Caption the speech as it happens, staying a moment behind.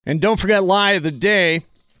And don't forget, lie of the day.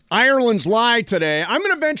 Ireland's lie today. I'm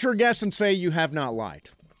going to venture a guess and say you have not lied.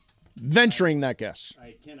 Venturing that guess.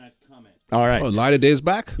 I cannot comment. All right. Oh, lie of the day's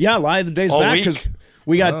back? Yeah, lie of the day's All back week? because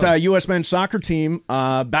we got U.S. men's soccer team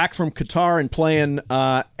back from Qatar and playing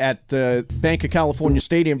at Bank of California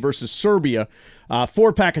Stadium versus Serbia.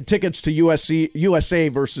 4-pack of tickets to USA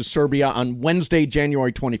versus Serbia on Wednesday,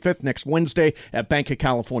 January 25th, next Wednesday at Bank of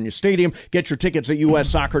California Stadium. Get your tickets at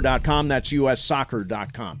ussoccer.com. That's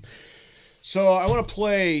ussoccer.com. So I want to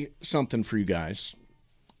play something for you guys.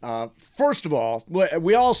 First of all,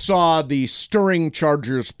 we all saw the stirring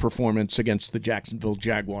Chargers performance against the Jacksonville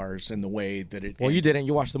Jaguars and the way that it Well, you didn't.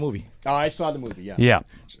 You watched the movie. I saw the movie, yeah. Yeah.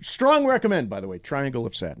 Strong recommend, by the way, Triangle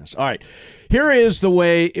of Sadness. All right. Here is the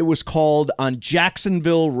way it was called on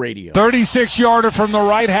Jacksonville radio. 36-yarder from the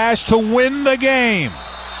right hash to win the game.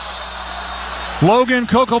 Logan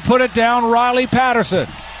Cook will put it down. Riley Patterson.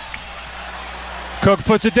 Cook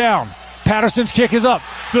puts it down. Patterson's kick is up.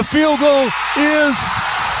 The field goal is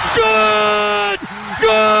good!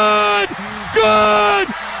 Good! Good!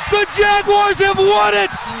 The Jaguars have won it!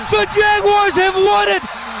 The Jaguars have won it!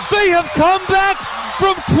 They have come back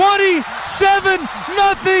from 27-0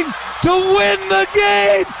 to win the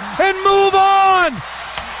game and move on!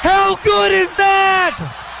 How good is that?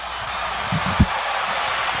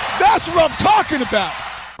 That's what I'm talking about!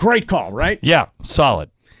 Great call, right? Yeah, solid.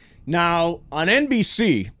 Now, on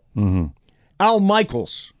NBC, Al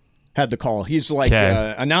Michaels had the call. He's like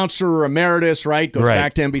announcer emeritus, right? Goes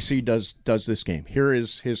back to NBC, does this game. Here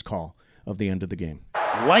is his call of the end of the game.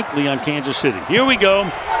 Likely on Kansas City. Here we go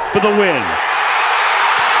for the win.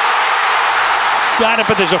 Got it,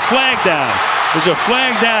 but there's a flag down. There's a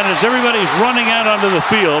flag down as everybody's running out onto the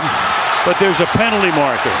field, but there's a penalty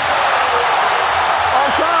marker.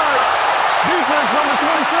 Offside. Defense number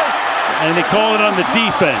 26. And they call it on the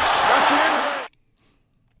defense.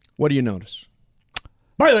 What do you notice?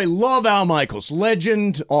 By the way, love Al Michaels,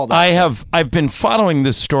 legend, all that. I've been following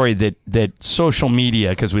this story that social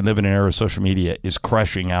media, because we live in an era of social media, is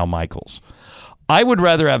crushing Al Michaels. I would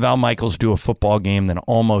rather have Al Michaels do a football game than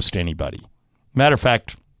almost anybody. Matter of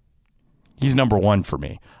fact, he's number one for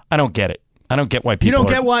me. I don't get it. I don't get why people. You don't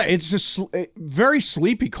get why it's just a very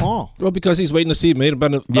sleepy call. Well, because he's waiting to see made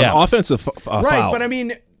an offensive foul. Right, but I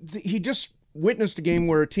mean, he just witnessed a game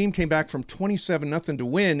where a team came back from 27-0 to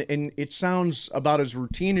win, and it sounds about as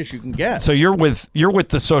routine as you can get. So you're with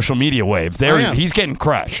the social media wave. He's getting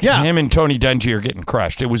crushed. Yeah. Him and Tony Dungy are getting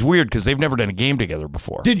crushed. It was weird because they've never done a game together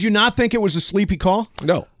before. Did you not think it was a sleepy call?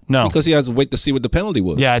 No. Because he has to wait to see what the penalty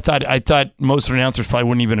was. Yeah, I thought most announcers probably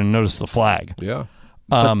wouldn't even have noticed the flag. Yeah.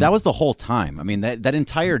 But that was the whole time. I mean, that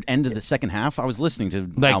entire end of the second half, I was listening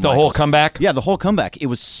to Like Al the Michaels. whole comeback? Yeah, the whole comeback. It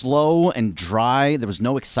was slow and dry. There was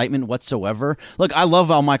no excitement whatsoever. Look, I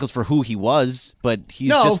love Al Michaels for who he was, but he's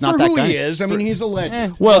just not for that who guy. he is. I mean, he's a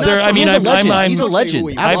legend. Well, he's a legend. He's a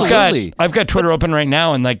legend. Absolutely. I've got Twitter open right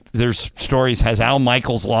now, and like there's stories. Has Al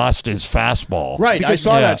Michaels lost his fastball? Right, I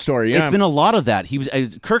saw that story. Yeah. It's been a lot of that. He was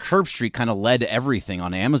Kirk Herbstreit kind of led everything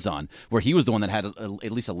on Amazon, where he was the one that had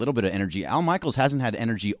at least a little bit of energy. Al Michaels hasn't had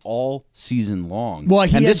energy all season long. Well,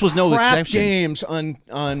 and this was no crap exception. games on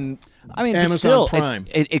I mean, Amazon but still, Prime.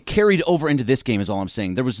 it carried over into this game is all I'm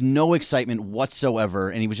saying. There was no excitement whatsoever,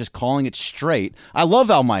 and he was just calling it straight. I love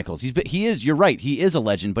Al Michaels. You're right, he is a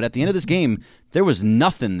legend, but at the end of this game, there was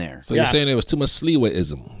nothing there. So you're saying there was too much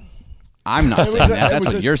Sliwa-ism. I'm not saying that.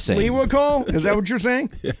 That's what you're saying. Sliwa call? Is that what you're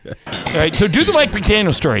saying? All right, so do the Mike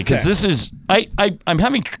McDaniel story, because this is I'm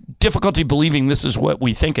having difficulty believing this is what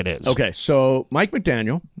we think it is. Okay, so Mike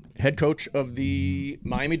McDaniel, head coach of the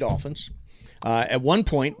Miami Dolphins, at one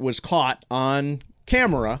point was caught on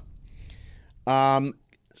camera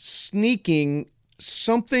sneaking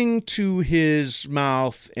something to his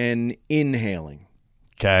mouth and inhaling.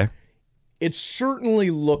 Okay. It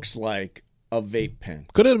certainly looks like a vape pen.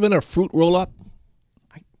 Could it have been a fruit roll-up?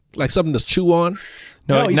 Like something to chew on?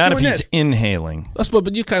 No, he's not if doing he's this. inhaling. That's what,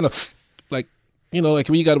 but you kind of like, like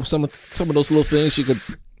when you got some of those little things you could.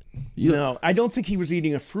 No, I don't think he was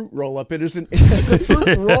eating a fruit roll-up. It isn't. The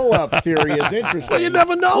fruit roll-up theory is interesting. Well, you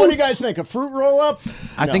never know. What do you guys think? A fruit roll-up?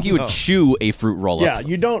 I think you would chew a fruit roll-up. Yeah,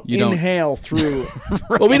 you don't inhale through.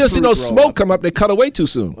 Well, we didn't see no smoke come up. They cut away too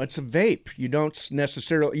soon. It's a vape. You don't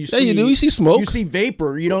necessarily. You do. You see smoke. You see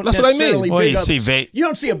vapor. You don't. That's what I mean. necessarily Well, big you up- see vape. You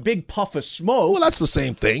don't see a big puff of smoke. Well, that's the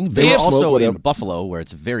same thing. They Vape were smoke, also whatever. in Buffalo, where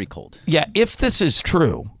it's very cold. Yeah, if this is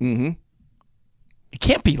true, it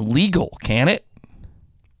can't be legal, can it?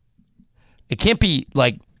 It can't be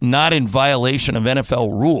like not in violation of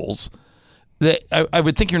NFL rules. That I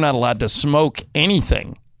would think you're not allowed to smoke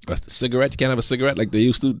anything That's the cigarette. You can't have a cigarette like they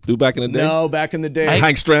used to do back in the day. No, back in the day.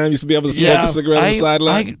 Hank Stram used to be able to smoke a cigarette on the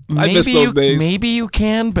sideline. I miss those days. Maybe you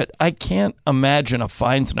can, but I can't imagine a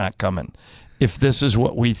fine's not coming if this is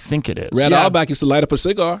what we think it is. Red Auerbach used to light up a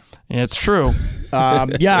cigar. Yeah, it's true.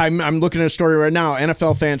 I'm looking at a story right now.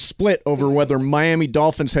 NFL fans split over whether Miami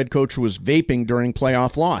Dolphins head coach was vaping during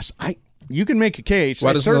playoff loss. You can make a case.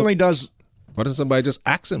 It certainly does. Why doesn't somebody just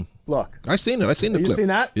ask him? Look. I seen it. I seen the clip. You seen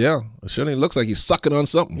that? Yeah. It certainly looks like he's sucking on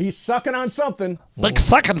something. He's sucking on something. Like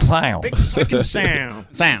sucking sound. Big sucking sound.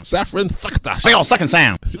 Saffron thaktash. Big old sucking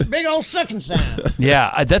sound. Big old sucking sound.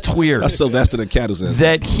 Yeah, that's weird. That's Sylvester the Cat who said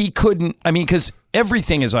that he couldn't. I mean, because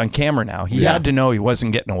everything is on camera now. He had to know he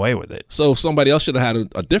wasn't getting away with it. So somebody else should have had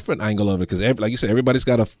a different angle of it because, like you said, everybody's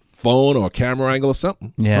got a phone or a camera angle or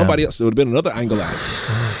something. Yeah. Somebody else, it would have been another angle at it.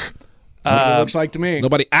 It looks like to me.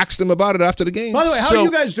 Nobody asked him about it after the game. By the way, how are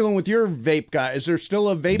you guys doing with your vape guy? Is there still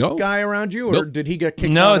a vape guy around you, or did he get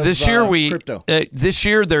kicked out of this year crypto? This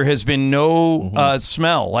year there has been no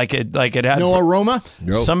smell like it had no aroma.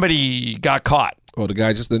 Somebody got caught. Oh, the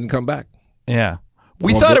guy just didn't come back. Yeah.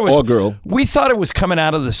 We thought it was or girl. We thought it was coming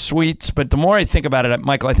out of the suites, but the more I think about it,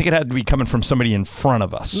 Michael, I think it had to be coming from somebody in front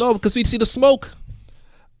of us. No, because we'd see the smoke.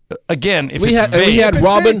 Again, if we it's had, vape, we had if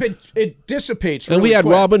Robin, vape, it dissipates. and really we had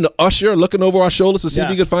quick. Robin, the usher, looking over our shoulders to see if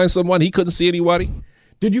he could find someone. He couldn't see anybody.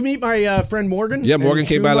 Did you meet my friend Morgan? Yeah, Morgan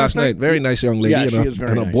came by last night. Very nice young lady. Yeah, and she is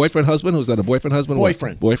very and nice. a boyfriend, husband. Who's that? A boyfriend, husband?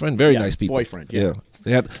 Boyfriend. Boyfriend. Very nice people. Boyfriend. Yeah.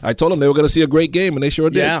 They had. I told them they were going to see a great game, and they sure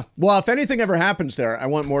did. Yeah. Well, if anything ever happens there, I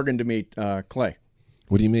want Morgan to meet Clay.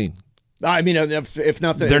 What do you mean? I mean, if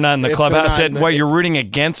nothing, they're not in the clubhouse yet. What, you're rooting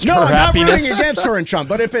against her I'm happiness? not rooting against her and Chum,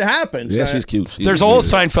 but if it happens, Yeah, she's cute. There's a whole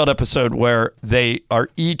Seinfeld episode where they are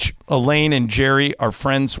each, Elaine and Jerry are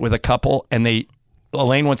friends with a couple, and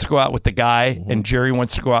Elaine wants to go out with the guy, and Jerry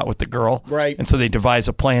wants to go out with the girl. Right. And so they devise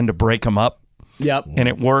a plan to break them up. Yep. And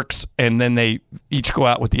it works, and then they each go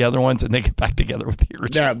out with the other ones, and they get back together with the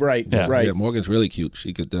original. Yeah, right, right. Yeah, Morgan's really cute.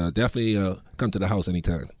 She could definitely come to the house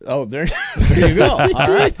anytime. Oh, there you go. All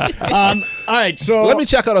right. So let me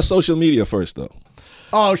check out her social media first, though.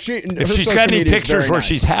 Oh, if she's got any pictures where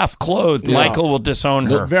she's half clothed, Michael will disown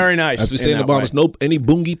her. Very nice. As we say in the Bahamas, any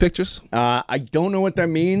boongie pictures? I don't know what that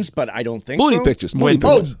means, but I don't think booty so. Pictures. Booty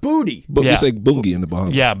pictures. Booty. We say boongie in the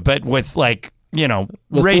Bahamas. Yeah, but with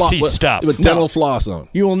racy stuff. With dental floss on.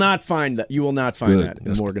 You will not find that. You will not find Good. that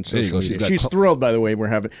in Morgan's There you social go. media. She's thrilled, by the way. We're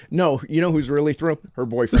having you know who's really thrilled? Her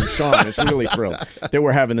boyfriend Sean is really thrilled that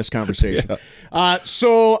we're having this conversation. Yeah.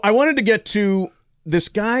 So I wanted to get to this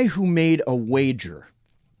guy who made a wager.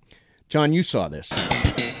 John, you saw this.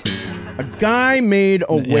 A guy made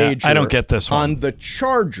a wager. I don't get this one. On the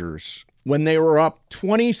Chargers when they were up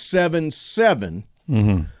 27-7.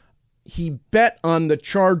 Mm-hmm. He bet on the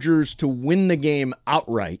Chargers to win the game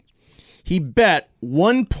outright. He bet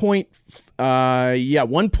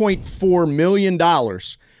 $1.4 million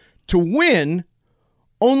to win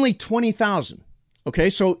only $20,000. Okay,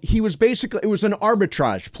 so he was it was an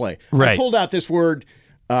arbitrage play. Right. I pulled out this word.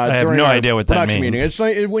 I have during no our idea what that production means. meeting. It's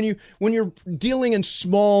like when you're dealing in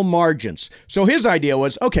small margins. So his idea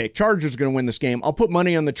was, okay, Chargers are going to win this game. I'll put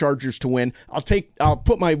money on the Chargers to win. I'll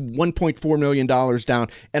put my $1.4 million down,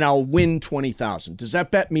 and I'll win $20,000. Does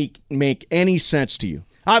that bet make any sense to you?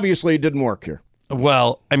 Obviously, it didn't work here.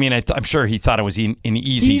 Well, I mean, I'm sure he thought it was an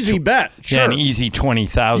easy bet. Sure. Yeah, an easy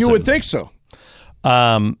 $20,000. You would think so.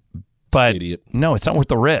 But Idiot. No, it's not worth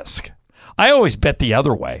the risk. I always bet the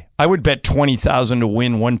other way. I would bet $20,000 to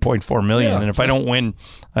win $1.4 million, and if I don't win,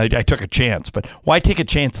 I took a chance. But why take a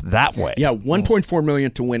chance that way? Yeah, $1.4 million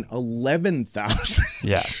to win $11,000.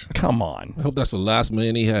 Yeah, come on. I hope that's the last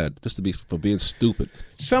million he had, just for being stupid.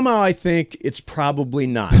 Somehow I think it's probably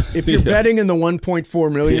not. If you're betting in the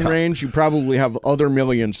 1.4 million range, you probably have other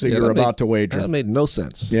millions that you're about to wager. That made no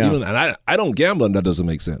sense. Yeah. And I don't gamble, and that doesn't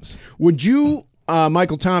make sense. Would you,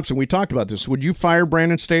 Michael Thompson, we talked about this, would you fire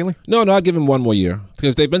Brandon Staley? No, I'll give him one more year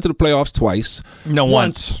because they've been to the playoffs twice. No,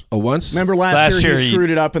 once. Oh, once? Remember last year he screwed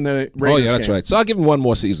it up in the Raiders Oh, yeah, that's game. right. So I'll give him one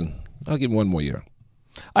more season. I'll give him one more year.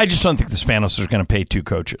 I just don't think the Spanos are going to pay two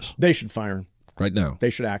coaches. They should fire him. Right now. They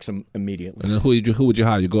should axe him immediately. And then who would you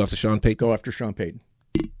hire? You go after Sean Payton? Go after Sean Payton.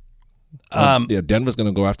 Yeah, Denver's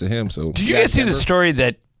going to go after him. So did you guys see the story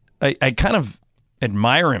that I kind of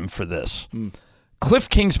admire him for this? Cliff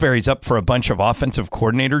Kingsbury's up for a bunch of offensive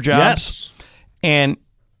coordinator jobs. Yes. And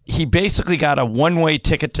he basically got a one-way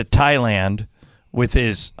ticket to Thailand with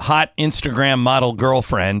his hot Instagram model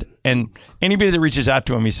girlfriend. And anybody that reaches out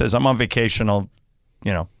to him, he says, I'm on vacation. Doesn't he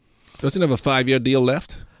have a 5-year deal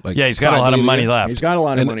left? Yeah, he's got a lot of money left. He's got a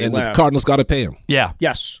lot of money and left. the Cardinals got to pay him. Yeah.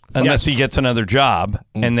 Yes. Unless he gets another job.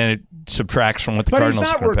 And then subtracts from what the But he's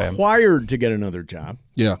Cardinals not are going to pay him. required to get another job.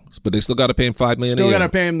 Yeah, but they still got to pay him $5 million. Still a year. got to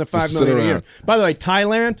pay him the Just $5 sit million a year. around. By the way,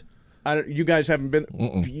 Thailand, you guys haven't been.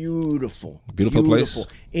 Beautiful Place.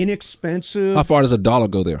 Inexpensive. How far does $1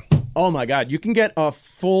 go there? Oh my God! You can get a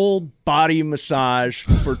full body massage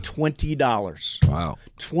for $20. Wow.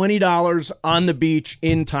 $20 on the beach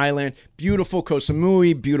in Thailand. Beautiful Koh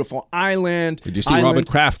Samui, beautiful island. Did you see Robert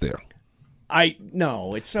Kraft there?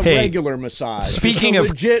 No, it's a Hey, regular massage. Speaking It's a of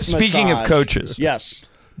legit speaking of massage. coaches, Yes.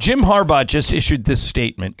 Jim Harbaugh just issued this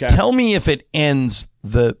statement. Okay. Tell me if it ends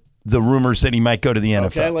the rumors that he might go to the NFL.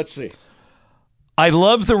 Okay, let's see. I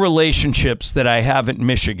love the relationships that I have at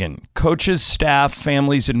Michigan. Coaches, staff,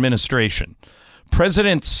 families, administration.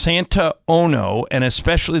 President Santa Ono, and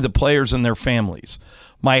especially the players and their families.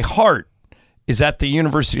 My heart is at the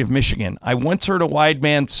University of Michigan. I once heard a wise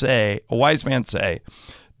man say,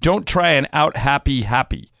 don't try an out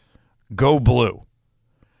happy. Go blue.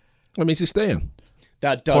 That means he's staying.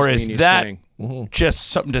 That does Or mean is he's that staying. just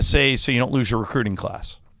something to say so you don't lose your recruiting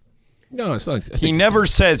class? No, it's not. I think He he's never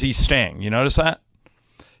says he's staying. You notice that?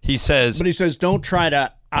 He says, But he says, don't try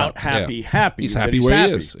to out happy. He's that happy where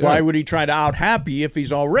he is. Why Yeah. would he try to out happy if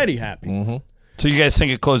he's already happy? so you guys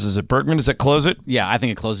think it closes at Bergman? Does it close it? Yeah, I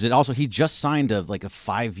think it closes it. Also, he just signed a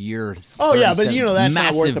 5-year. Oh, yeah, but you know that's not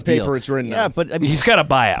massive worth the paper deal. it's written Yeah, on. but I mean, He's got a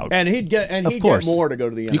buyout. And he'd get course. more to go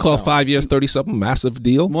to the NFL. You call 5 years, 30-something, massive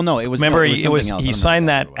deal? well, no, it was. Remember, no, he something else. signed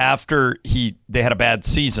I that don't remember after they had a bad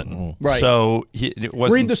season. Right. So it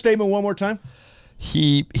wasn't. Read the statement one more time.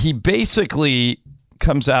 He basically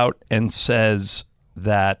comes out and says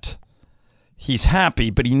that he's happy,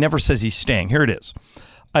 but he never says he's staying. Here it is.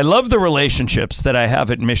 I love the relationships that I have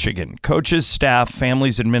at Michigan. Coaches, staff,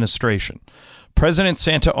 families, administration. President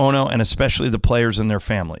Santa Ono, and especially the players and their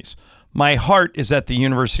families. My heart is at the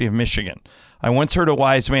University of Michigan. I once heard a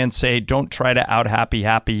wise man say, don't try to out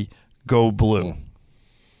happy, go blue.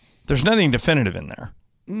 There's nothing definitive in there.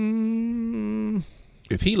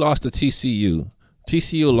 If he lost to TCU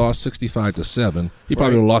lost 65-7. He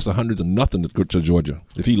probably would have lost 100-0 to Georgia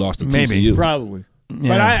if he lost to Maybe. TCU. Probably.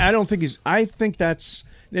 But I don't think I think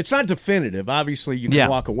it's not definitive. Obviously, you can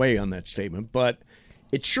walk away on that statement, but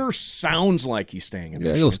it sure sounds like he's staying in Yeah,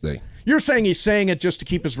 Michigan. he'll stay. You're saying he's saying it just to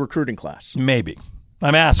keep his recruiting class. Maybe.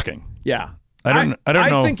 I'm asking. Yeah. I don't know.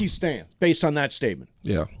 I think he's staying based on that statement.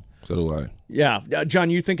 Yeah, so do I. Yeah. John,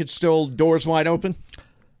 you think it's still doors wide open?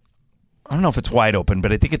 I don't know if it's wide open,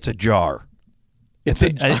 but I think it's ajar. I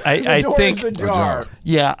The think door's ajar.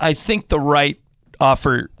 Yeah, I think the right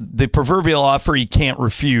offer, the proverbial offer he can't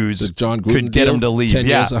refuse, The John Gruden could get deal, him to leave. 10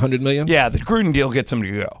 yeah. years, $100 million? Yeah, the Gruden deal gets him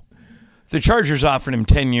to go. If the Chargers offered him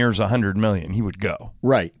 10 years, $100 million, he would go.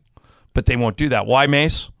 Right. But they won't do that. Why,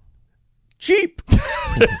 Mace? Cheap.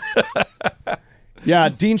 Yeah,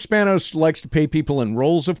 Dean Spanos likes to pay people in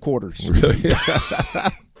rolls of quarters.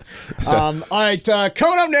 All right,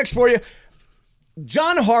 coming up next for you,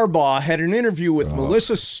 John Harbaugh had an interview with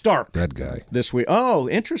Melissa Stark That guy. this week. Oh,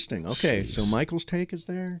 interesting. Okay, so Michael's take is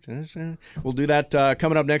there. We'll do that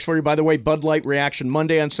coming up next for you. By the way, Bud Light Reaction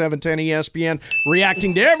Monday on 710 ESPN,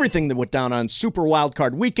 reacting to everything that went down on Super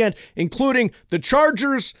Wildcard Weekend, including the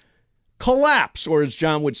Chargers collapse, or as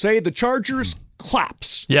John would say, the Chargers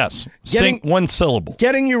claps. Yes. Getting- One syllable.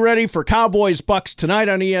 Getting you ready for Cowboys Bucks tonight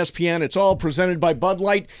on ESPN. It's all presented by Bud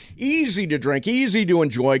Light. Easy to drink, easy to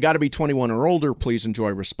enjoy. Got to be 21 or older. Please enjoy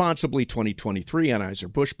responsibly. 2023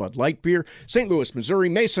 Anheuser-Busch Bud Light Beer. St. Louis, Missouri,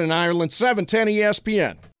 Mason and Ireland, 710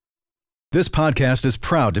 ESPN. This podcast is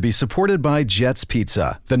proud to be supported by Jets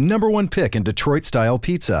Pizza, the #1 pick in Detroit-style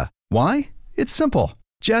pizza. Why? It's simple.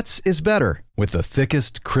 Jets is better. With the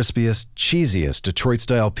thickest, crispiest, cheesiest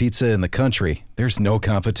Detroit-style pizza in the country, there's no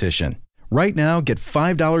competition. Right now, get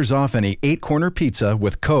 $5 off any 8-corner pizza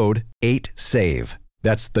with code 8SAVE.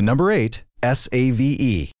 That's the number 8,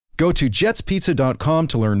 S-A-V-E. Go to jetspizza.com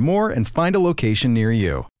to learn more and find a location near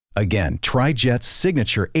you. Again, try Jet's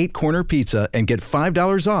signature 8-corner pizza and get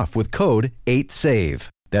 $5 off with code 8SAVE.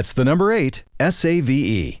 That's the number 8,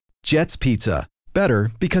 S-A-V-E. Jet's Pizza.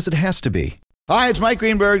 Better because it has to be. Hi, it's Mike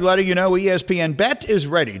Greenberg letting you know ESPN Bet is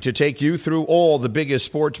ready to take you through all the biggest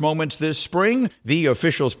sports moments this spring. The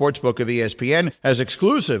official sportsbook of ESPN has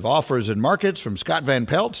exclusive offers and markets from Scott Van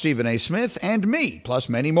Pelt, Stephen A. Smith, and me, plus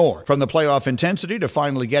many more. From the playoff intensity to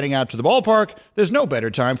finally getting out to the ballpark, there's no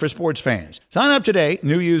better time for sports fans. Sign up today.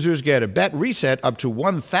 New users get a bet reset up to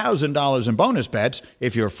 $1,000 in bonus bets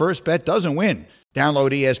if your first bet doesn't win.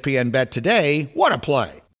 Download ESPN Bet today. What a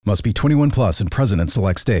play. Must be 21 plus and present in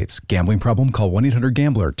select states. Gambling problem? Call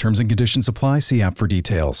 1-800-GAMBLER. Terms and conditions apply. See app for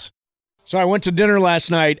details. So I went to dinner last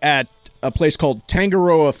night at a place called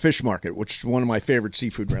Tangaroa Fish Market, which is one of my favorite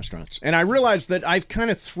seafood restaurants. And I realized that I've kind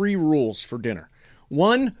of 3 rules for dinner.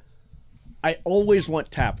 One, I always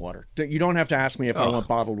want tap water. You don't have to ask me if I want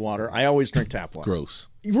bottled water. I always drink tap water. Gross.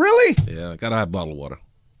 Really? Yeah, gotta have bottled water.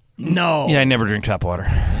 No. Yeah, I never drink tap water.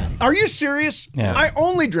 Are you serious? Yeah. I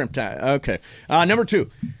only drink tap. Okay. Number 2,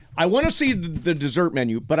 I want to see the dessert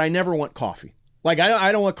menu, but I never want coffee. Like,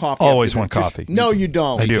 I don't want coffee. Always after want dinner. coffee. No, you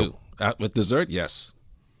don't. I do. With dessert, yes.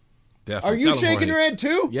 Definitely. Are you Tell 'em, shaking Jorge. your head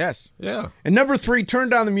too? Yes. Yeah. And number 3, turn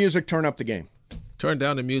down the music, turn up the game. Turn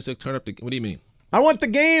down the music, turn up the... What do you mean? I want the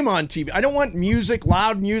game on TV. I don't want music,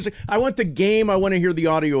 loud music. I want the game. I want to hear the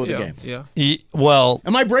audio of the game. Yeah. Well,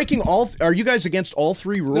 Am I breaking all? Are you guys against all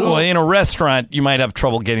 3 rules? well, in a restaurant, you might have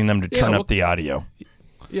trouble getting them to turn up the audio.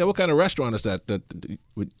 Yeah, what kind of restaurant is that?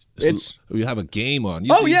 It's- we have a game on.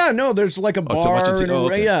 Oh yeah, no. There's like a to watch bar it. and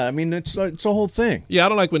Okay. yeah. I mean, it's a whole thing. Yeah, I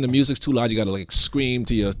don't like when the music's too loud. You got to like scream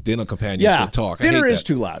to your dinner companions Yeah, to talk. dinner I hate is that.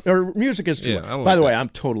 too loud, or music is too Yeah, I loud. don't By like the way, that. I'm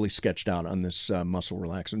totally sketched out on this muscle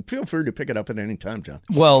relaxant. Feel free to pick it up at any time, John.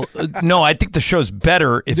 Well, no, I think the show's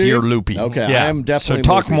better if Do you? you're loopy. Okay, yeah. I am definitely So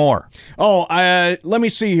talk loopy. more. Oh, let me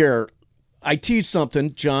see here. I teased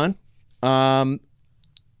something, John.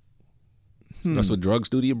 That's what drugs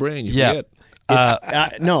do to your brain. You Yeah.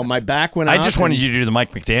 forget. No, my back went out. I just wanted and- you to do the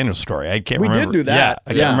Mike McDaniel story. I can't We did remember. do that. Yeah,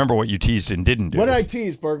 I Yeah. can't remember what you teased and didn't do. What did I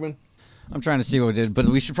tease, Bergman? I'm trying to see what we did, but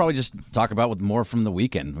we should probably just talk about with more from the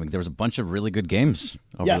weekend. I mean, there was a bunch of really good games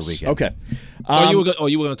over Yes. the weekend. Okay. You were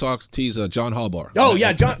going to tease John Harbaugh. Oh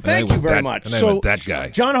yeah, John. And Thank I you went very that- much. and I So went that guy.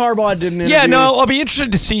 John Harbaugh did an interview. Yeah, no, I'll be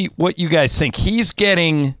interested to see what you guys think. He's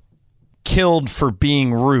getting killed for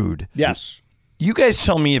being rude. Yes. You guys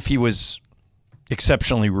tell me if he was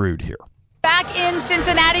exceptionally rude here. Back in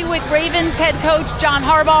Cincinnati with Ravens head coach John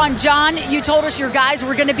Harbaugh. And John, you told us your guys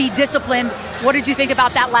were going to be disciplined. What did you think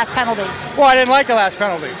about that last penalty? Well, I didn't like the last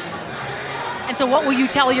penalty. And so what will you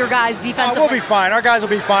tell your guys defensively? We'll be fine. Our guys will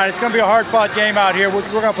be fine. It's going to be a hard-fought game out here. We're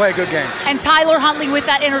going to play a good game. And Tyler Huntley with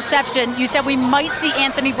that interception. You said we might see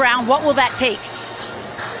Anthony Brown. What will that take?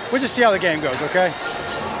 We'll just see how the game goes, okay?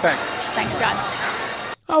 Thanks. Thanks, John.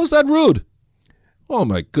 How was that rude? Oh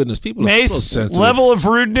my goodness, people are so Mace, sensitive. level of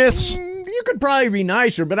rudeness. You could probably be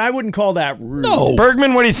nicer, but I wouldn't call that rude. No.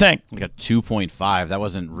 Bergman, what do you think? We got 2.5. That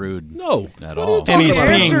wasn't rude No. at What are you all. talking And he's about?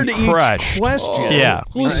 being Answer to each crushed. question. Yeah.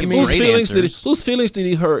 Whose I mean, great feelings answers. whose feelings did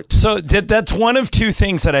he hurt? So that's one of 2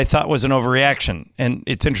 things that I thought was an overreaction. And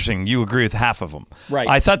it's interesting. You agree with half of them. Right.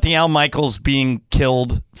 I thought the Al Michaels being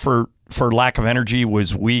killed for lack of energy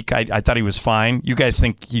was weak. I thought he was fine. You guys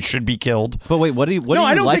think he should be killed? But wait, what do you No,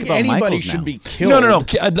 I don't like think about anybody Michaels should now? be killed.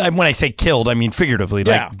 No. When I say killed, I mean figuratively,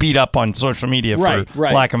 Yeah. like beat up on social media Right, for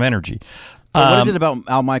right. lack of energy. But what is it about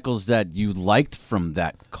Al Michaels that you liked from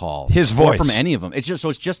that call? His Or voice. from any of them? It's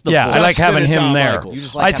just the Yeah, voice. I like Just having that it's him Al there. Michaels. You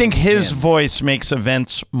just like I think having his him. voice makes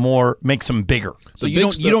events makes them bigger. So The you big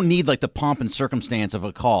don't stuff- need like the pomp and circumstance of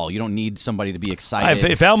a call. You don't need somebody to be excited.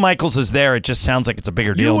 If Al Michaels is there, it just sounds like it's a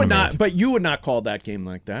bigger deal. You would to me. not, but you would not call that game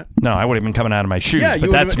like that. No, I would have been coming out of my shoes. Yeah, you but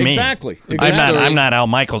would that's have- me. exactly. I'm not Al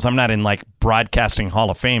Michaels. I'm not in like broadcasting Hall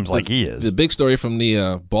of Fames like he is. The big story from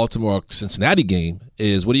the Baltimore-Cincinnati game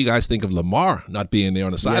is, what do you guys think of Lamar not being there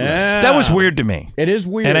on the sideline? Yeah. That was weird to me. It is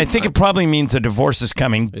weird. And I think it probably means a divorce is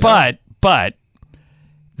coming. But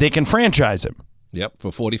they can franchise him. Yep, for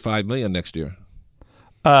 $45 million next year.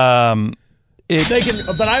 they can.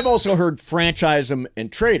 But I've also heard franchise him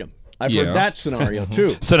and trade him. I've Yeah. heard that scenario too.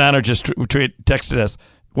 Sedano just texted us.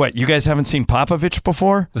 What, you guys haven't seen Popovich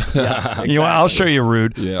before? Yeah, You know, I'll show you,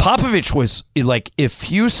 Rude. Yeah. Popovich was like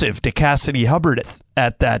effusive to Cassidy Hubbard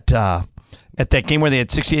at that game where they had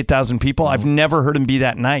 68,000 people. I've never heard him be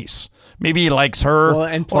that nice. Maybe he likes her, Well,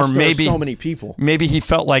 and plus or there are maybe so many people. Maybe he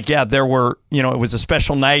felt like there were it was a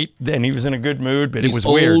special night and he was in a good mood, but He's it was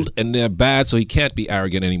old weird. and they're bad, so he can't be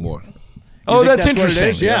arrogant anymore. Oh, think that's that's what it interesting.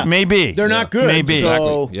 is? Yeah. Maybe They're not good. Maybe.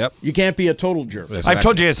 So Exactly. Yep. you can't be a total jerk. I've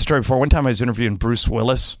told you guys the story before. One time I was interviewing Bruce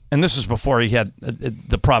Willis, and this was before he had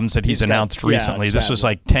the problems that he's announced recently. This was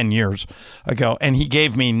sadly. like 10 years ago, and he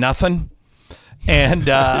gave me nothing. And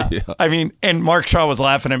I mean, and Mark Shaw was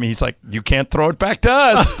laughing at me. He's like, "You can't throw it back to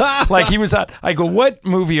us." Like he was out. I go, "What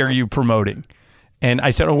movie are you promoting?" And I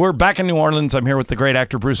said, "Oh, we're back in New Orleans. I'm here with the great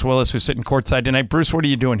actor Bruce Willis, who's sitting courtside tonight. Bruce, what are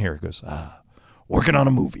you doing here?" He goes, "Working on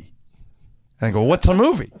a movie." And I go, "What's a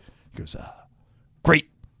movie?" He goes, "Great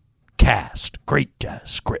cast, great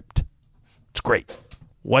script. It's great.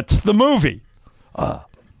 What's the movie?"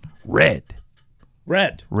 Red.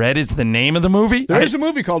 Red. Red is the name of the movie? There is a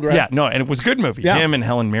movie called Red. Yeah, no, and it was a good movie. Yeah. Him and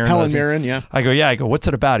Helen Mirren. Helen Mirren, yeah. I go, "Yeah." I go, "What's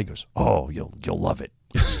it about?" He goes, "Oh, you'll love it.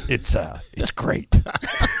 It's great.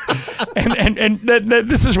 and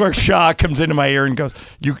this is where Shaw comes into my ear and goes,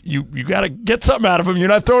 you got to get something out of him. You're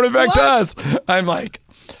not throwing it back to us. I'm like,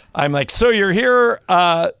 so you're here.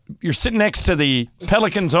 You're sitting next to the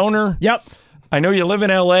Pelicans owner. Yep. I know you live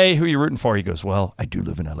in L.A. Who are you rooting for? He goes, well, I do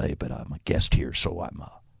live in L.A., but I'm a guest here, so I'm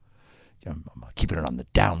keeping it on the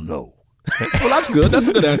down low. Well, that's good. That's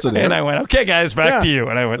a good answer there. And I went, okay, guys, back to you.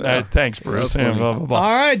 And I went, thanks, Bruce. And blah, blah, blah.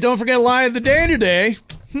 All right, don't forget Lie of the Day today.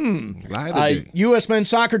 Lie of the day. U.S. men's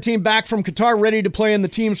soccer team back from Qatar, ready to play in the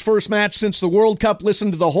team's first match since the World Cup. Listen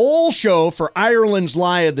to the whole show for Ireland's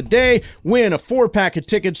Lie of the Day. Win a 4-pack of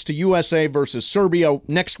tickets to USA versus Serbia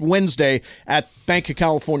next Wednesday at Bank of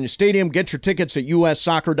California Stadium. Get your tickets at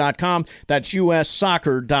ussoccer.com. That's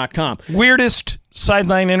ussoccer.com. Weirdest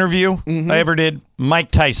sideline interview I ever did,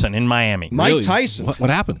 Mike Tyson in Miami. Mike Tyson. What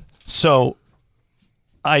happened? So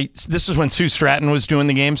this is when Sue Stratton was doing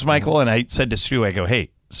the games, Michael, and I said to Sue, I go, hey,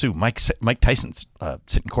 Sue, Mike Tyson's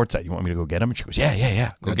sitting courtside. You want me to go get him? And she goes,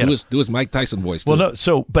 yeah. Go get him. Do his Mike Tyson voice, too. Well,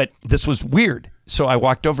 no, but this was weird. So I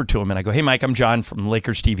walked over to him and I go, hey, Mike, I'm John from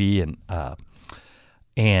Lakers TV,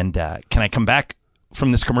 and can I come back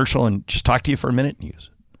from this commercial and just talk to you for a minute? And he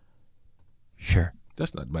goes, sure.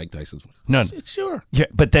 That's not Mike Tyson's voice. No. Sure. Yeah,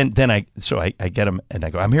 but then I get him and I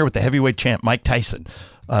go, I'm here with the heavyweight champ, Mike Tyson.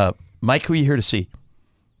 Mike, who are you here to see?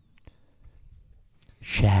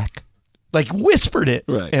 Shaq. Like whispered it.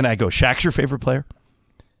 Right. And I go, Shaq's your favorite player?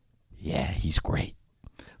 Yeah, he's great.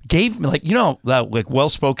 Gave me like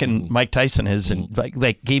well-spoken Mike Tyson is, and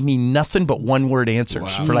like gave me nothing but one-word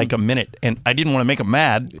answers for like a minute. And I didn't want to make him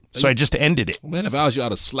mad, so I just ended it. Man, if I was you,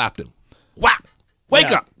 I'd have slapped him. Whap!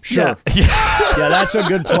 Wake up! Sure. Yeah, that's a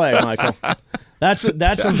good play, Michael. That's a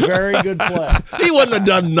very good play. He wouldn't have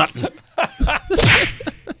done nothing.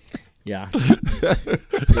 Yeah. You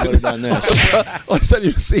would have done this. All of a sudden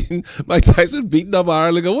you've seen Mike Tyson beating up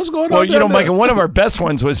Ireland. Go, what's going on? Well, you know, there? Michael, one of our best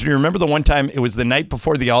ones was, do you remember the one time it was the night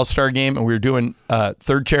before the All-Star game and we were doing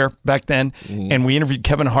Third Chair back then, and we interviewed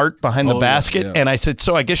Kevin Hart behind the basket, and I said,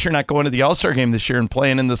 so I guess you're not going to the All-Star game this year and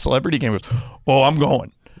playing in the celebrity game. He goes, oh, I'm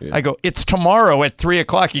going. Yeah. I go, it's tomorrow at 3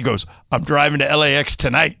 o'clock. He goes, I'm driving to LAX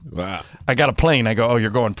tonight. Wow. I got a plane. I go, oh, you're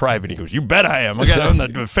going private. He goes, you bet I am. I'm the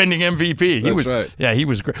defending MVP. He was right. Yeah, he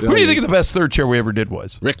was great. Who do you think of the best Third Chair we ever did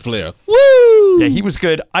was? Ric Flair. Woo! Yeah, he was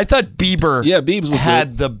good. I thought Bieber Biebs was had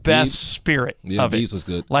good. the best spirit of it. Biebs was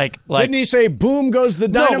good. Like, didn't he say, boom goes the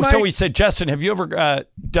dynamite? No, so he said, Justin, have you ever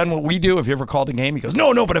done what we do? Have you ever called a game? He goes,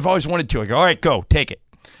 no, but I've always wanted to. I go, all right, go, take it.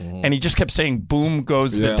 And he just kept saying, boom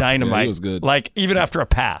goes the dynamite. Yeah, he was good. Like, even after a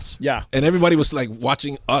pass. Yeah. And everybody was like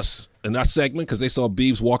watching us in our segment because they saw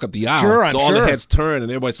Biebs walk up the aisle. Sure, so all the heads turned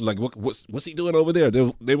and everybody's like, what's he doing over there?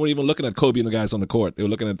 They weren't even looking at Kobe and the guys on the court. They were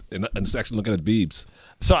looking at, in the section, looking at Biebs.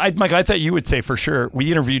 So, Mike, I thought you would say for sure,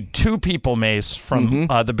 we interviewed two people, Mace, from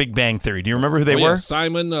The Big Bang Theory. Do you remember who they were?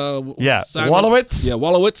 Simon. Simon Wolowitz. Yeah,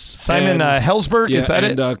 Wolowitz. Simon Hellsberg, is that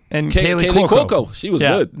it? And Kaylee Cuoco. She was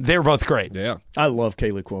good. They were both great. Yeah. I love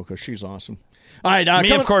Kaylee Cuoco. She's awesome. All right.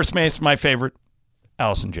 Me, of course, Mace, my favorite.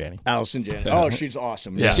 Allison Janney. Oh, she's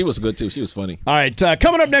awesome. Yeah, she was good, too. She was funny. All right.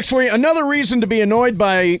 Coming up next for you, another reason to be annoyed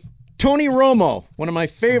by Tony Romo, one of my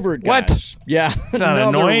favorite guys. What? Yeah.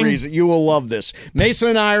 Another annoying reason. You will love this.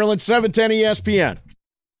 Mason, Ireland, 710 ESPN.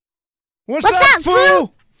 What's up,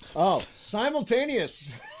 fool? Oh, simultaneous.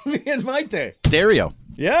 Me and Mike Day. Stereo.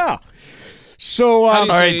 Yeah. So, all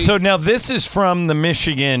right. So now this is from the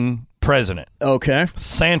Michigan president. Okay.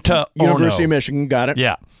 Santa University Ono. of Michigan. Got it.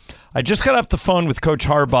 Yeah. I just got off the phone with Coach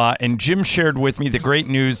Harbaugh, and Jim shared with me the great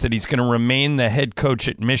news that he's going to remain the head coach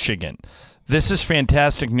at Michigan. This is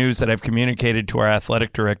fantastic news that I've communicated to our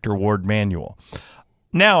athletic director, Ward Manuel.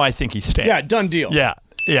 Now I think he's staying. Yeah, done deal. Yeah.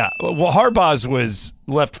 Well, Harbaugh's was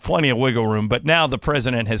left plenty of wiggle room, but now the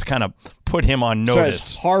president has kind of put him on notice.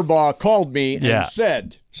 Says Harbaugh called me and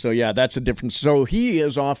said. So, yeah, that's a difference. So he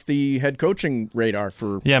is off the head coaching radar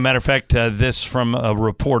for... Yeah, matter of fact, this from a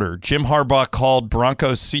reporter. Jim Harbaugh called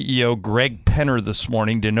Broncos CEO Greg Penner this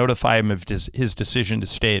morning to notify him of his decision to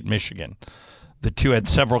stay at Michigan. The two had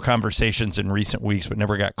several conversations in recent weeks, but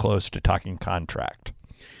never got close to talking contract.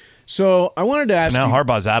 So I wanted to ask. So now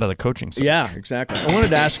Harbaugh's out of the coaching search. Yeah, exactly. I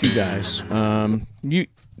wanted to ask you guys,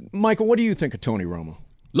 Michael, what do you think of Tony Romo?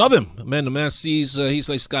 Love him, man. The man sees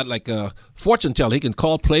he's got like a fortune teller. He can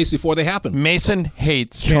call plays before they happen. Mason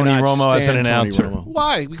hates Tony Romo as an announcer.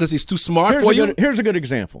 Why? Because he's too smart for you. Here's a good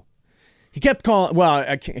example. He kept calling. Well,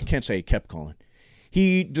 I can't say he kept calling.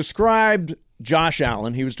 He described Josh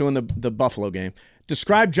Allen. He was doing the Buffalo game.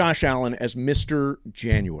 Described Josh Allen as Mr.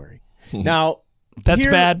 January. Now. That's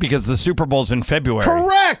bad because the Super Bowl's in February.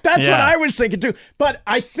 Correct. That's what I was thinking too. But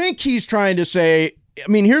I think he's trying to say,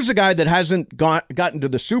 mean, here's a guy that hasn't gotten to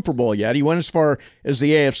the Super Bowl yet. He went as far as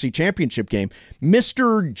the AFC Championship game.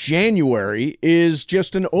 Mr. January is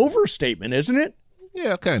just an overstatement, isn't it?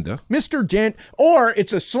 Yeah, kind of. Mr. Or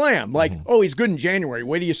it's a slam. Like, he's good in January.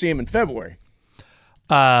 Wait till you see him in February.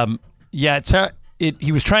 Yeah,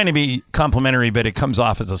 he was trying to be complimentary, but it comes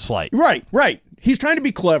off as a slight. Right. He's trying to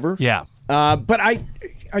be clever. Yeah. But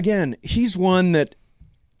he's one that,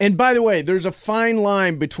 and by the way, there's a fine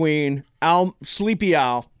line between Sleepy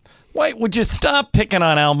Al. Wait, would you stop picking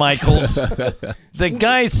on Al Michaels? The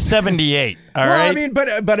guy's 78. All right. I mean,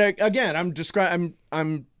 but again,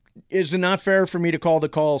 I'm. Is it not fair for me to call the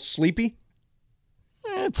call sleepy?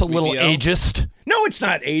 It's a little ageist. No, it's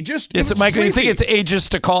not ageist. Yes, Michael, you think it's ageist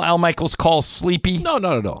to call Al Michaels' call sleepy? No,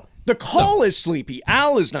 not at all. The call is sleepy.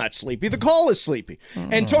 Al is not sleepy. The call is sleepy.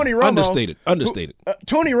 And Tony Romo. Understated.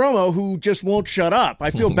 Tony Romo, who just won't shut up.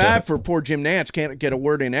 I feel bad for poor Jim Nantz. Can't get a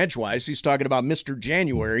word in edgewise. He's talking about Mr.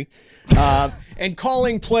 January and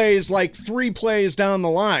calling plays like 3 plays down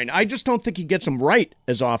the line. I just don't think he gets them right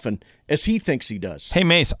as often as he thinks he does. Hey,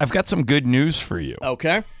 Mace, I've got some good news for you.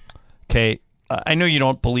 Okay. I know you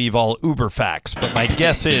don't believe all Uber facts, but my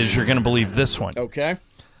guess is you're going to believe this one. Okay.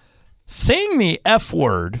 Saying the F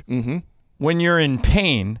word when you're in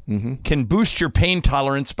pain can boost your pain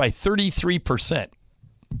tolerance by 33%.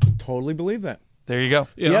 Totally believe that. There you go.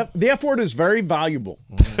 Yeah. The F word is very valuable.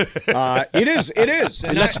 It is.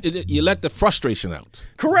 And you let the frustration out.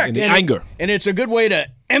 Correct. And the anger. And it's a good way to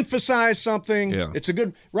emphasize something. Yeah. It's a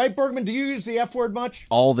good, right, Bergman? Do you use the F word much?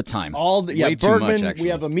 All the time. Way too Bergman, much, actually. We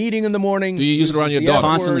have a meeting in the morning. Do you use it around your dog?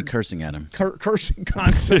 Constantly cursing at him. Cursing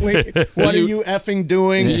constantly. What are you effing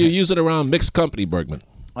doing? Do you use it around mixed company, Bergman?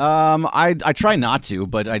 I try not to,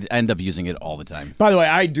 but I end up using it all the time. By the way,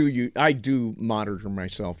 I do monitor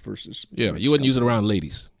myself versus. Yeah, you wouldn't use it around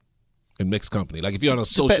ladies in mixed company. Like if you're on a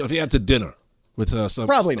social, if you're at the dinner with some,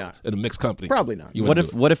 probably not in a mixed company. Probably not.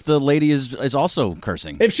 What if the lady is also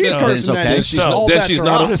cursing? If she's cursing, okay. then she's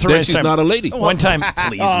not a lady. One time,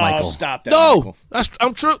 please, Michael. Stop that. No, Michael. that's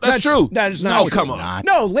true. That's true. That is not. No, come on.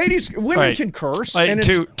 No, women can curse. And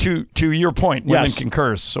to your point, women Yes. can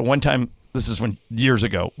curse. So one time, this is years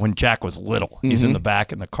ago when Jack was little. He's in the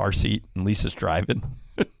back in the car seat and Lisa's driving.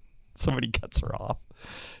 Somebody cuts her off.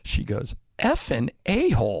 She goes, "Effing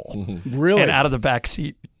a-hole." Really? And out of the back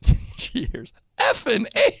seat, she hears, "Effing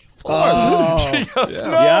a-hole." She goes,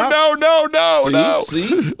 no.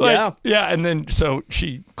 See? Yeah. And then so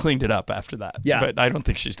she cleaned it up after that. Yeah. But I don't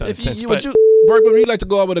think she's done it since. Bergman, would you like to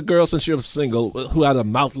go out with a girl since you're single who had a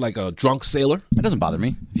mouth like a drunk sailor? It doesn't bother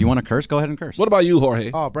me. If you want to curse, go ahead and curse. What about you,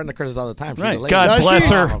 Jorge? Oh, Brenda curses all the time. She's Right. a lady. God bless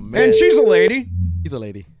her. Oh, man. And she's a lady. She's a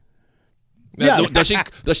lady. Now, does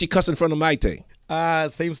she cuss in front of Maite?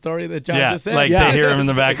 Same story that John Yeah, just said. like they hear him in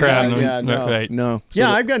the background. No. Right.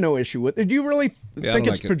 I've got no issue with it. Do you really think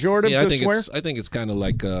it's pejorative to swear? I think it's kind of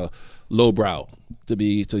like lowbrow to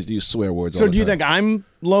use swear words. So all the do you time. think I'm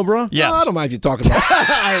lowbrow? Yes. No, I don't mind if you're talking about.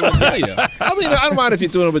 Yeah. I mean, I don't mind if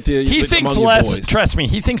you're doing it with your. He thinks among less. Your boys. Trust me,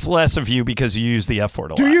 he thinks less of you because you use the F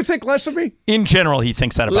word a lot. Do you think less of me? In general, he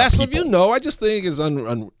thinks that about Less people. of you? No, I just think it's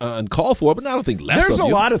uncalled for. But I don't think less There's of a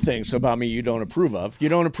you. lot of things about me you don't approve of. You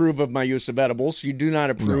don't approve of my use of edibles. You do not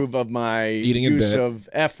approve of my Eating in use bed. of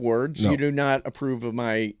F words. No. You do not approve of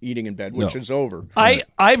my eating in bed, which No. is over.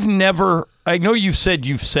 I've never. I know you've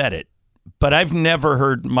said it, but I've never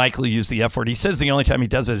heard Michael use the F word. He says the only time he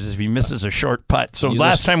does it is if he misses a short putt. So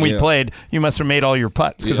last time we played, you must have made all your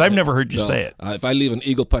putts because I've never heard you say it. If I leave an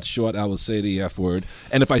eagle putt short, I will say the F word.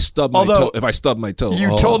 And if I stub my toe,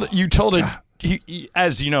 you told it.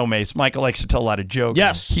 As you know, Mace, Michael likes to tell a lot of jokes.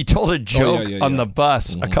 Yes. He told a joke on the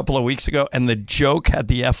bus Mm-hmm. a couple of weeks ago, and the joke had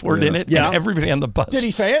the F word in it. Yeah. And everybody on the bus. Did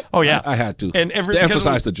he say it? Oh, yeah. I had to. And To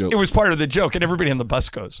emphasize the joke. It was part of the joke, and everybody on the bus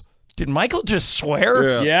goes, "Did Michael just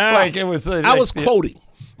swear?" Yeah. Like it was. I was quoting.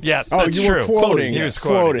 Yes, Oh, that's you true. were quoting. He was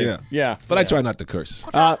quoting. Yeah. But I try not to curse.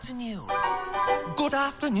 Good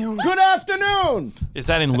afternoon. Good afternoon. Is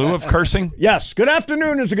that in lieu of cursing? Yes, good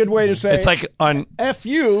afternoon is a good way to say It's like on F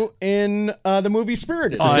you in the movie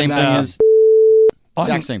Spirited. It's the same thing as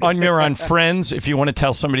exact same thing. on your on Friends. If you want to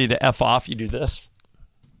tell somebody to F off, you do this.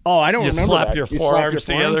 Oh, I don't You remember slap that. your You slap forearms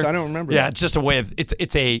your forearms? together. I don't remember Yeah, that. it's just a way of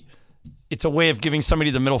it's a way of giving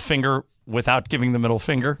somebody the middle finger without giving the middle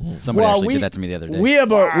finger. somebody actually did that to me the other day. We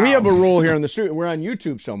have a rule here in the studio. We're on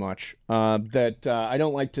YouTube so much that I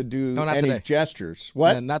don't like to do No, not any today. gestures.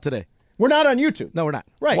 What? Not today. We're not on YouTube. No, we're not.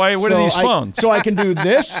 Right. Why? What are these phones? So I can do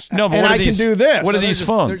this. No, but and what are I these, can do this. What are these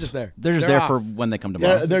phones? They're just there. They're just They're there off. for when they come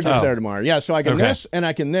tomorrow. Yeah, they're just there tomorrow. Yeah, so I can this and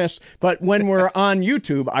I can this. But when we're on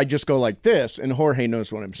YouTube, I just go like this, and Jorge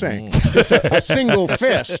knows what I'm saying. Just a single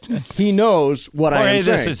fist. He knows what I am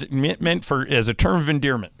saying. This is meant for as a term of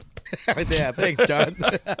endearment. Yeah, thanks, John.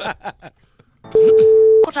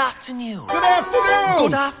 Good afternoon. Good afternoon.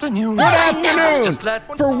 Good afternoon. Good afternoon. Just let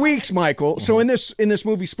one- For weeks, Michael. So in this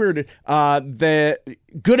movie Spirited, the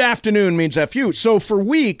good afternoon means FU. So for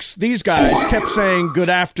weeks, these guys kept saying good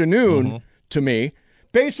afternoon to me,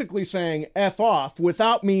 basically saying F off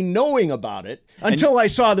without me knowing about it until I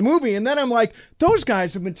saw the movie. And then I'm like, those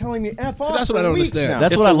guys have been telling me F off that's for what I don't weeks understand. now.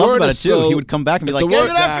 That's If what I the love word about it is too. so- He would come back and be if like, the word-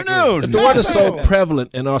 "Good afternoon." If the word is so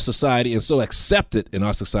prevalent in our society and so accepted in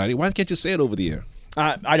our society, why can't you say it over the air?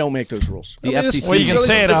 I don't make those rules. The I mean, FCC. Well, you can It's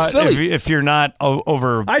say it silly. if you're not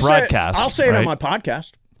over broadcast. I'll say it on right? my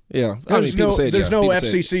podcast. Yeah, There's no people say it.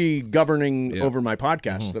 FCC governing Yeah. over my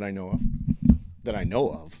podcast that I know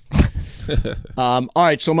of. All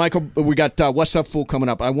right, so Michael, we got What's Up Fool coming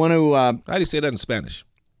up. I want to. How do you say that in Spanish?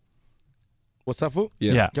 What's up, fool?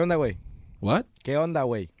 Yeah. Yeah. ¿Qué onda, güey? What? ¿Qué onda,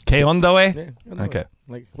 güey? ¿Qué onda, way? Yeah, ¿qué onda, Okay. güey?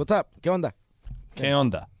 Like, what's up? ¿Qué onda? ¿Qué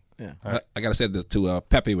onda? I gotta say that to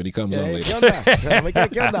Pepe when he comes on ¿Qué later. onda?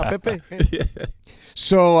 ¿Qué onda, Pepe?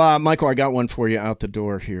 So, Michael, I got one for you out the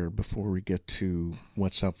door here before we get to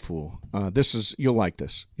What's Up, Fool. You'll like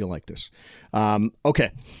this. You'll like this.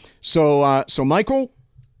 Okay. So Michael,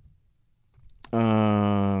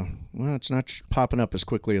 well, it's not popping up as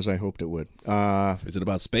quickly as I hoped it would. Is it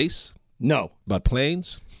about space? No. About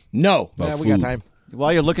planes? No. About Yeah, food? we got time.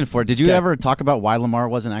 While you're looking for it, did you ever talk about why Lamar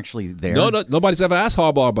wasn't actually there? No, nobody's ever asked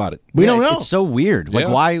Harbaugh about it. We don't know. It's so weird. Like,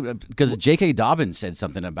 Yeah. why? Because J.K. Dobbins said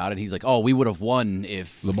something about it. He's like, "Oh, we would have won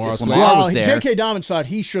if Lamar was Lamar playing." was there." J.K. Dobbins thought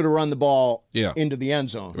he should have run the ball Yeah. into the end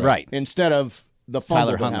zone. Right. Instead of the fumble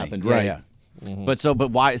Tyler that Huntley. happened. Yeah, Right. yeah.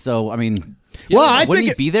 But why? So I mean, Well, I wouldn't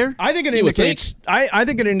think he be there? I think it You would indicates. I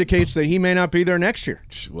think it indicates that he may not be there next year.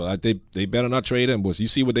 Well, they better not trade him, because you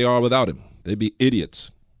see what they are without him. They'd be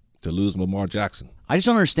idiots to lose Lamar Jackson. I just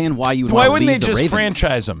don't understand why you would. Why want to wouldn't they leave the just Ravens.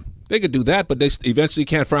 franchise him? They could do that, but they eventually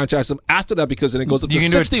can't franchise him after that because then it goes up to You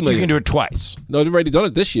 $60 million. can do it twice. No, they've already done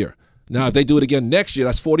it this year. Now, if they do it again next year,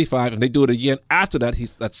 that's 45. If they do it again after that,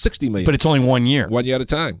 that's $60 million. But it's only 1 year. 1 year at a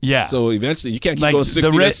time. Yeah. So eventually, you can't keep Like going 60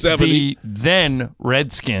 to 70. the then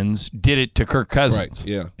Redskins did it to Kirk Cousins. Right,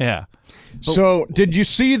 yeah. Yeah. So, did you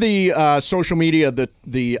see the social media that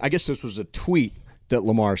I guess this was a tweet that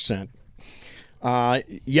Lamar sent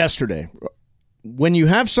yesterday? When you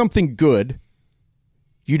have something good,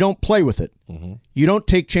 you don't play with it. Mm-hmm. You don't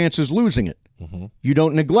take chances losing it. You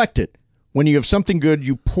don't neglect it. When you have something good,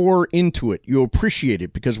 you pour into it. You appreciate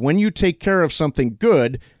it, because when you take care of something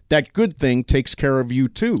good, that good thing takes care of you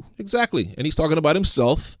too. Exactly. And he's talking about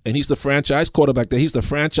himself, and he's the franchise quarterback there. He's the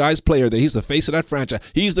franchise player there. He's the face of that franchise.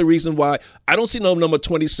 He's the reason why I don't see no number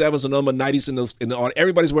 27s or number 90s in the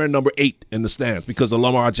everybody's wearing number 8 in the stands because of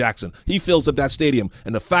Lamar Jackson. He fills up that stadium.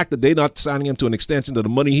 And the fact that they're not signing him to an extension to the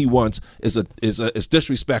money he wants is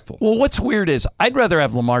disrespectful. Well, what's weird is I'd rather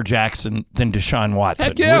have Lamar Jackson than Deshaun Watson.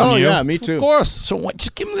 Heck yeah. Wouldn't you? Yeah, me too. Of course. So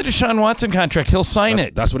just give him the Deshaun Watson contract. He'll sign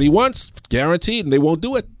it. That's what he wants, guaranteed, and they won't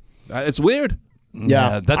do it. It's weird.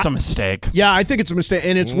 Yeah, that's a mistake. Yeah, I think it's a mistake,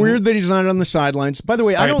 and it's weird that he's not on the sidelines. By the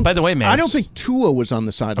way, By the way, man, I don't think Tua was on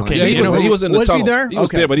the sidelines. Okay, Yeah, he you was in the was tunnel. he there? He was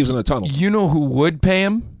Okay. there, but he was in the tunnel. You know who would pay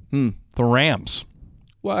him? The Rams.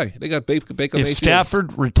 Why? They got Baker If Mayfield.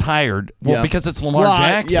 Stafford retired, well, Yeah. because it's Lamar Well,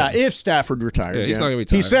 Jackson. if Stafford retired. Yeah, he's not gonna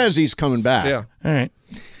retire. He says he's coming back. Yeah. All right.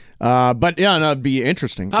 But yeah, no, it'd be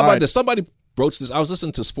interesting. How All about right. this? Somebody broached this. I was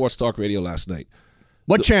listening to Sports Talk Radio last night.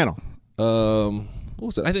 What channel? What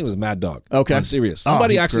was it? I think it was Mad Dog. Okay. On Sirius. Oh,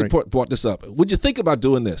 Somebody he's actually great. brought this up. Would you think about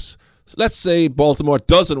doing this? So let's say Baltimore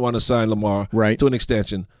doesn't want to sign Lamar to an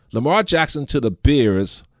extension. Lamar Jackson to the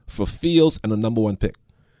Bears for Fields and the number 1 pick.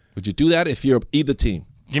 Would you do that if you're either team?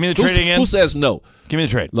 Give me the trade again. Who says no? Give me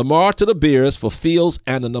the trade. Lamar to the Bears for Fields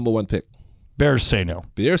and the number 1 pick. Bears say no.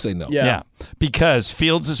 Bears say no. Yeah. Because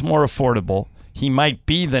Fields is more affordable. He might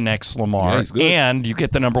be the next Lamar, Yeah, he's good. and you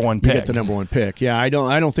get the number 1 You pick. get the number 1 pick. Yeah, I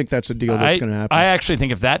don't think that's a deal that's going to happen. I actually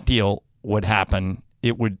think if that deal would happen,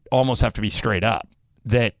 it would almost have to be straight up.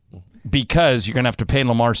 That because you're going to have to pay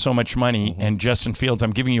Lamar so much money, and Justin Fields,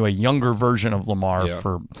 I'm giving you a younger version of Lamar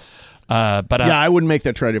for. I wouldn't make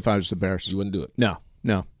that trade if I was the Bears. You wouldn't do it.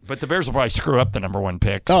 No. But the Bears will probably screw up the number 1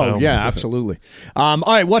 pick. Oh, so. yeah, absolutely. All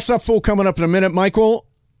right, What's Up, Fool, coming up in a minute. Michael,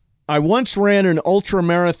 I once ran an ultra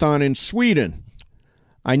marathon in Sweden.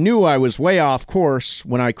 I knew I was way off course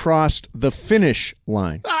when I crossed the finish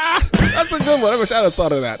line. That's a good one. I wish I'd have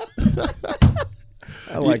thought of that.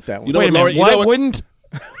 I like that one. You know Wait a what, Laurie? minute. You know Why what? wouldn't?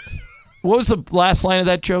 What was the last line of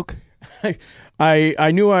that joke?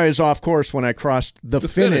 I knew I was off course when I crossed the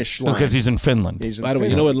finish line. Because he's in Finland. He's in By the way,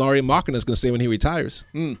 you Finland. know what Laurie Markkinen is going to say when he retires?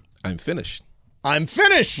 I'm finished. I'm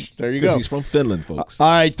finished. There you Because go. he's from Finland, folks. All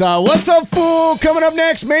right. What's up, fool? Coming up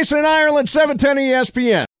next, Mason and Ireland, 710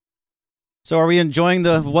 ESPN. So are we enjoying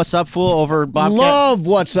the What's Up Fool over Bobcat? Love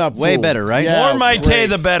What's Up, Way fool. better, right? Yeah, More Maite, great.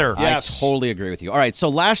 the better. Yes. I totally agree with you. All right, so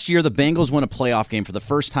last year the Bengals won a playoff game for the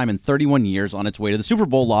first time in 31 years on its way to the Super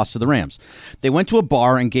Bowl loss to the Rams. They went to a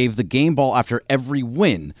bar and gave the game ball after every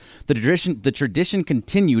win. The tradition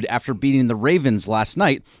continued after beating the Ravens last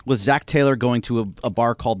night, with Zach Taylor going to a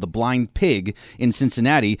bar called the Blind Pig in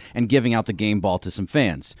Cincinnati and giving out the game ball to some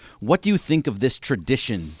fans. What do you think of this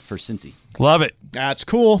tradition for Cincy? Love it. That's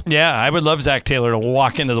cool. Yeah, I would love Zach Taylor to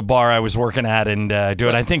walk into the bar I was working at and do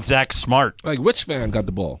it. I think Zach's smart. Like, which fan got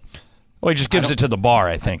the ball? Well, he just gives it to the bar,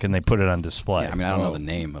 I think, and they put it on display. I mean, I don't know the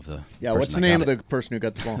name of the Yeah, person what's the that name got of it. the person who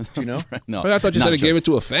got the ball? Do you know? No, I thought you not said he sure. gave it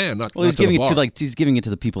to a fan, not Well, he's not giving to it the to bar. he's giving it to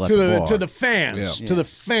the people at to the the bar. to the fans. Yeah. To the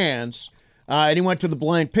fans. And he went to the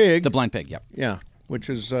Blind Pig. The Blind Pig. Yep. Yeah, which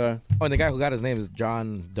is Oh, and the guy who got his name is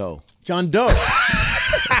John Doe. John Doe.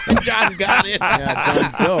 John got it.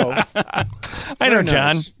 Yeah, John Doe. I know Very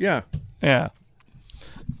John. nice. Yeah. Yeah.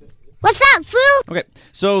 What's up, fool? Okay,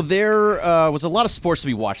 so there was a lot of sports to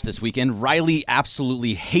be watched this weekend. Riley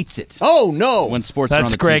absolutely hates it. Oh, no. When sports are on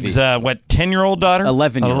That's the Greg's, TV. 10-year-old daughter?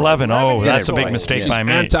 11-year-old. 11. Oh, Yeah, that's a boy. big mistake She's by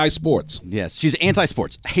me. Anti-sports. Yes, she's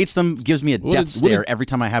anti-sports. Hates them. Gives me a death stare every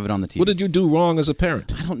time I have it on the TV. What did you do wrong as a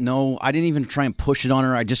parent? I don't know. I didn't even try and push it on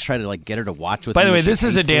her. I just try to get her to watch with By me. the way, when she this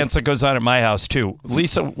is a hates it. dance that goes on at my house, too.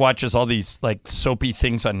 Lisa watches all these, soapy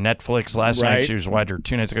things on Netflix. Last night, Right. she was watching, or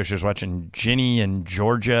 2 nights ago, she was watching Ginny and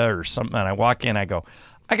Georgia or something, and I walk in, I go,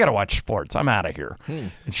 I got to watch sports. I'm out of here. And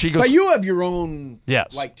she goes, But you have your own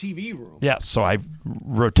Yes. TV room. yes, so I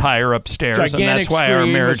retire upstairs, Gigantic and that's why our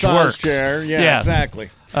screen, marriage massage works. chair. Yeah, Yes. exactly.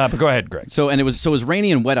 But go ahead, Greg. So it was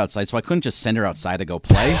rainy and wet outside, so I couldn't just send her outside to go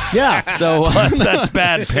play. Yeah. So Plus, that's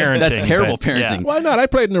bad parenting. That's terrible but, yeah. parenting. Why not? I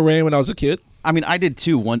played in the rain when I was a kid. I mean, I did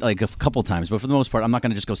too, a couple times, but for the most part, I'm not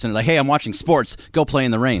going to just go send her hey, I'm watching sports, go play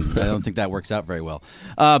in the rain. I don't think that works out very well.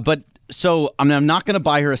 So I'm not going to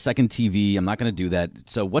buy her a second TV. I'm not going to do that.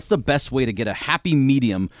 So what's the best way to get a happy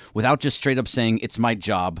medium without just straight up saying it's my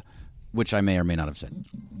job, which I may or may not have said?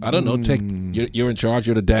 I don't know. You're in charge.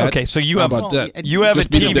 You're the dad. Okay, so you How have about that? you have a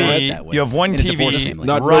Just be the dad. TV. that way. You have one In a divorce TV. family.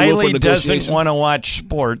 Not no room for Riley doesn't negotiation. want to watch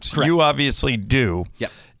sports. Correct. You obviously do.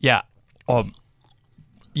 Yep. Yeah.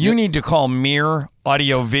 You need to call Mir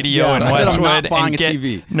Audio Video Yeah, in I said I'm Westwood not buying and a get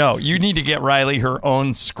TV. No, you need to get Riley her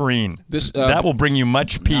own screen. This, that will bring you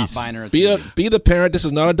much peace. Not buying her a Be TV. the parent. This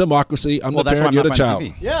is not a democracy. I'm Well, the that's why parent. I'm You're not the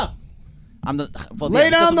buying child. TV. Yeah. I'm the Lay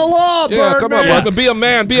down the law, Yeah, come on, Birdman. Bud. Be a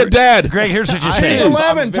man. Be a dad. Greg, here's what you're She's saying.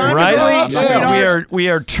 11. Time to grow Riley, up, sweetheart. we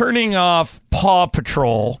are turning off Paw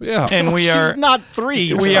Patrol. Yeah. And we are She's not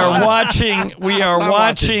 3. we are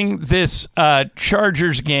watching this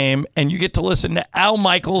Chargers game, and you get to listen to Al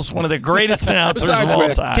Michaels, one of the greatest announcers Besides, of all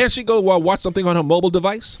Greg, time. can't she go watch something on her mobile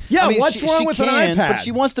device? Yeah, I mean, what's she wrong with can, an iPad? But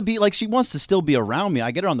she wants to be she wants to still be around me. I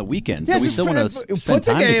get her on the weekends, Yeah, so we just still want to spend put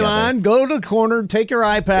the time game together. on, go to the corner, take your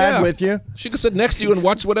iPad with you. She can sit next to you and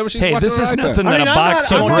watch whatever she's Hey, watching this on is her iPad. nothing I that mean, a I'm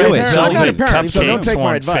box not- of I'm not red a parent. I'm not a velvet parent, so don't cupcakes take my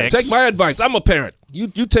won't advice. fix. Take my advice. I'm a parent. You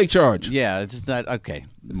take charge. Yeah, it's just that okay,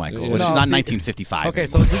 Michael. Yeah. Which is No, not see- 1955. Okay,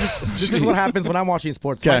 so this is what happens when I'm watching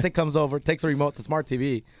sports. Okay. Marta comes over, takes a remote to Smart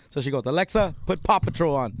TV. So she goes, Alexa, put Paw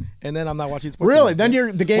Patrol on. And then I'm not watching sports. Really? anymore.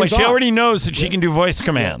 Then the game's Wait, she off. already knows that she can do voice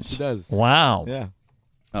commands. she does. Wow. Yeah.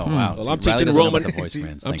 Oh wow. Well, So I'm Riley teaching doesn't know Roman. about the voice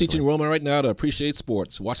commands, I'm teaching thankfully. Roman right now to appreciate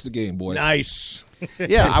sports. Watch the game, boy. Nice.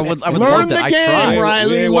 Yeah, I would Learn love the that. game, I tried.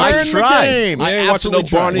 Riley. We ain't Learn watching- the game. We I ain't watching no absolutely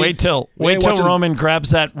tried. Barney. Wait till We ain't watching- Roman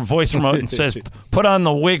grabs that voice remote and says, "Put on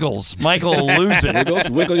the Wiggles." Michael will lose it.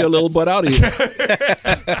 Wiggle your little butt out of here.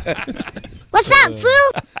 What's up,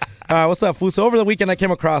 fool? What's up, fool? So over the weekend, I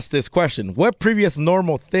came across this question. What previous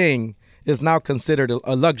normal thing is now considered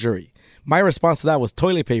a luxury? My response to that was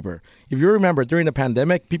toilet paper. If you remember, during the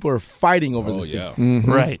pandemic, people were fighting over this thing.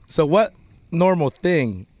 Right. So what normal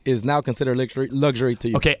thing is now considered luxury to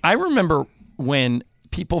you? Okay, I remember when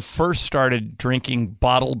people first started drinking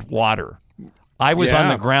bottled water. I was on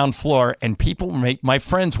Yeah. the ground floor, and my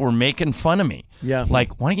friends were making fun of me. Yeah.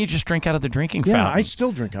 Like, why don't you just drink out of the drinking Yeah, fountain? I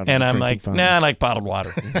still drink out of and the I'm drinking like, fountain. nah, I like bottled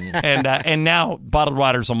water. and now bottled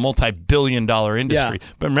water is a multi-billion-dollar industry. Yeah.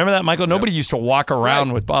 But remember that, Michael? Nobody used to walk around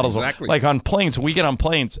Right. with bottles. Exactly. Like on planes, we get on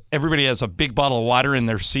planes, everybody has a big bottle of water in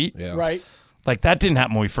their seat. Yeah. Right. Like, that didn't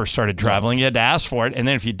happen when we first started traveling. You had to ask for it, and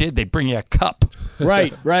then if you did, they'd bring you a cup.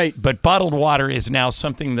 Right. But bottled water is now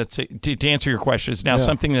something that's, to answer your question, is now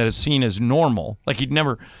something that is seen as normal. Like, you'd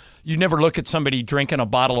never look at somebody drinking a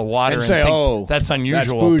bottle of water and say, think, "Oh, that's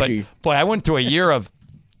unusual." that's bougie. But boy, I went through a year of,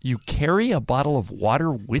 you carry a bottle of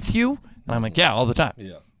water with you? And I'm like, yeah, all the time.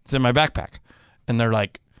 Yeah. It's in my backpack. And they're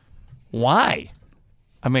like, why?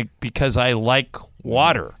 I'm like, because I like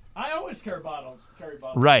water. I always carry bottles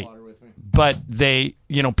Right. of water with me. But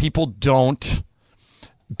people don't.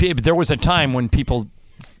 There was a time when people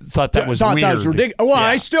thought that was weird. That was ridiculous.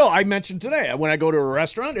 Well, I mentioned today, when I go to a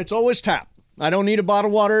restaurant, it's always tap. I don't need a bottle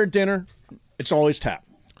of water at dinner. It's always tap.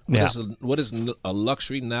 What is a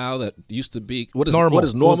luxury now that used to be? What is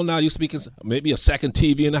normal now? Used to be maybe a second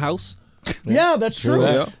TV in the house. Yeah, that's true.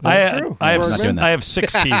 Yeah. That's true. I have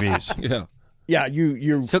 6 TVs. Yeah. Yeah,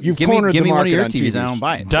 you've give cornered me the market one of your on TVs. TVs. I don't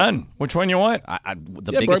buy it. Done. Which one you want?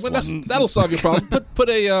 The biggest one. That'll solve your problem. Put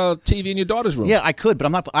a TV in your daughter's room. Yeah, I could, but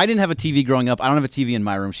I'm not. I didn't have a TV growing up. I don't have a TV in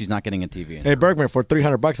my room. She's not getting a TV. Hey, Bergman, for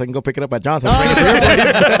 $300, I can go pick it up at Johnson's. Bring it to your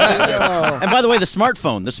place. And by the way, the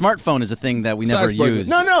smartphone is a thing that we never use.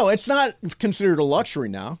 No, it's not considered a luxury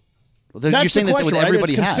now. Well, you're saying that's what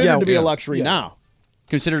everybody it's has. considered to be a luxury now.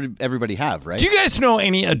 Considered everybody have, right? Do you guys know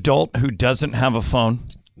any adult who doesn't have a phone?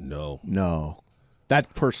 No.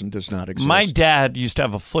 That person does not exist. My dad used to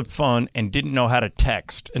have a flip phone and didn't know how to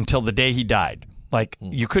text until the day he died. Like,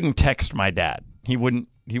 you couldn't text my dad. He wouldn't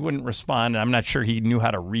respond, and I'm not sure he knew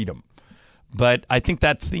how to read them. But I think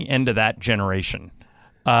that's the end of that generation.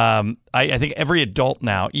 I think every adult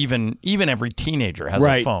now, even every teenager has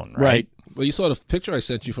a phone, right? Well, you saw the picture I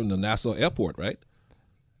sent you from the Nassau airport, right?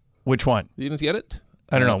 Which one? You didn't get it?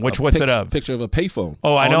 I don't know. What's it of? Picture of a payphone.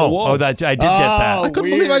 Oh, I know. I did get that. I couldn't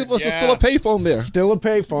believe it was still a payphone there. Still a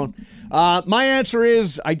payphone. My answer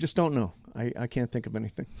is I just don't know. I can't think of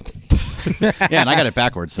anything. Yeah, and I got it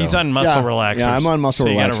backwards. So. He's on muscle relaxers. Yeah, I'm on muscle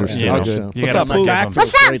relaxers too. What's up, Foo?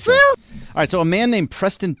 What's up, Foo? All right, so a man named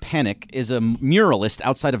Preston Panic is a muralist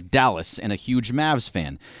outside of Dallas and a huge Mavs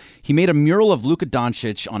fan. He made a mural of Luka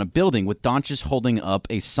Doncic on a building with Doncic holding up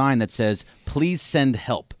a sign that says, "Please send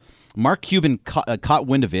help." Mark Cuban caught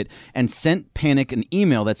wind of it and sent Panic an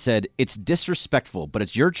email that said, "It's disrespectful, but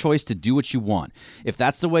it's your choice to do what you want. If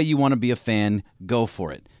that's the way you want to be a fan, go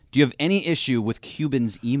for it." Do you have any issue with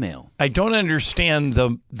Cuban's email? I don't understand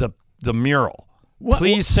the mural.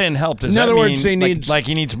 Please send help. Does in that other mean words, he needs like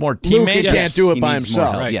he needs more teammates? Luka can't do it by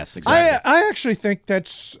himself. Right. Yes, exactly. I actually think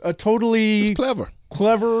that's a totally It's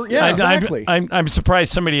clever. Yeah, exactly. I'm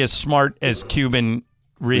surprised somebody as smart as Cuban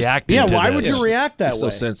reacted to why this. would you react that He's way?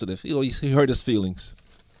 so sensitive. He hurt his feelings.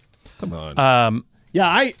 Come on. Yeah,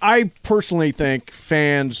 I personally think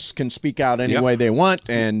fans can speak out any way they want,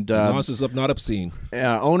 and nonsense up, not obscene.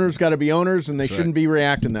 Owners got to be owners, and they shouldn't be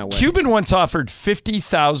reacting that way. Cuban once offered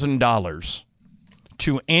 $50,000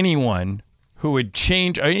 to anyone who would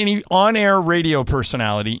change any on-air radio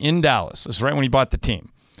personality in Dallas. This is right when he bought the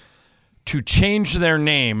team, to change their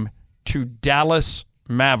name to Dallas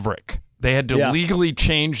Maverick. They had to legally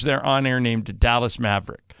change their on-air name to Dallas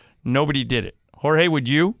Maverick. Nobody did it. Jorge, would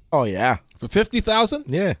you? Oh, yeah. For $50,000?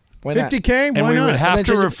 Yeah. Why not? $50K? And Why we not? would have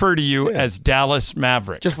to then refer to you as Dallas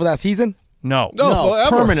Maverick. Just for that season? No, forever.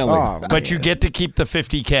 Permanently. Oh, but you get to keep the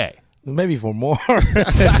 $50K. maybe for more.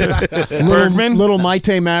 Bergman? Little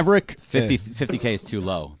Maite Maverick. 50K is too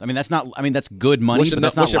low. I mean, that's not. I mean, that's good money, but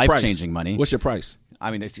that's not life-changing money. What's your price? I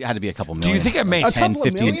mean, it had to be a couple Do million. you think it makes 10,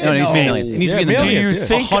 15? No, it needs to be millions. It needs to be in the Do millions. you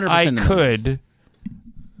think 100% I in the millions. could,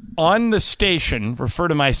 on the station, refer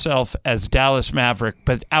to myself as Dallas Maverick,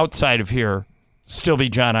 but outside of here, still be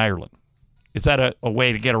John Ireland? Is that a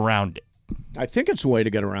way to get around it? I think it's a way to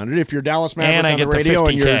get around it. If you're Dallas Maverick And I on get the radio the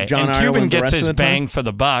and you're 50K. John And Cuban Ireland the gets rest his of the time, bang for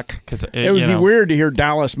the buck. Cause it would be weird to hear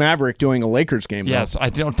Dallas Maverick doing a Lakers game. Yes, I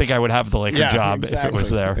don't think I would have the Laker job if it was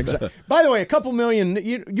there. Exactly. By the way, a couple million,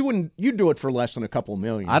 you wouldn't, you'd do it for less than a couple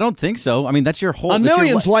million. I don't think so. I mean, that's your whole. A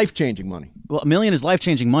million's life-changing money. Well, $1 million is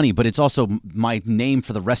life-changing money, but it's also my name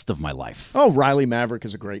for the rest of my life. Oh, Riley Maverick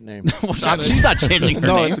is a great name. She's not changing her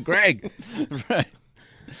no, name. it's Greg. Right.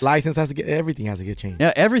 License has to get everything has to get changed.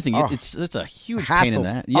 Yeah, everything. Oh. It's a huge Hassle. pain in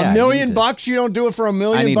that. $1 Yeah, million bucks? You don't do it for $1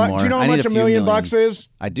 million I need bucks? more. Do you know I how need much a $1 few million million. bucks is?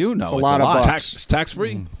 I do know. It's a lot of bucks. Tax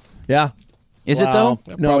free? Yeah. Is it though?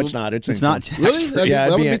 No, it's not. It's not income. tax Really? free. Yeah,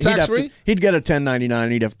 that would be he'd tax have to- free? He'd get a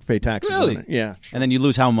 1099. He'd have to pay taxes Really? on it. Yeah. And then you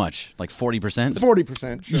lose how much? Like 40%?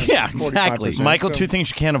 40%. Sure. Yeah, exactly. 45%. Michael, So- two things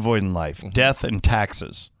you can't avoid in life: death and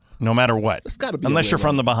taxes. No matter what. It's got to be. Unless a you're way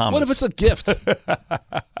from the around. Bahamas. What if it's a gift?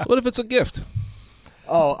 What if it's a gift?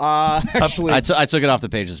 Actually, I took it off the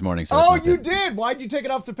page this morning. So oh, it's not you there. did. Why'd you take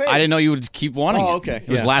it off the page? I didn't know you would keep wanting it. Oh, okay. It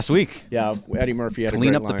was Yeah. last week. Yeah, Eddie Murphy had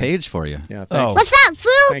Clean a up great the line. page for you. Yeah. What's up, Fu?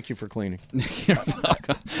 Thank you for cleaning.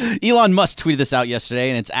 Elon Musk tweeted this out yesterday,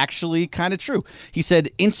 and it's actually kind of true. He said,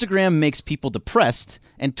 Instagram makes people depressed,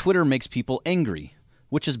 and Twitter makes people angry.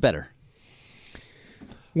 Which is better?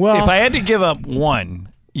 Well, if I had to give up one,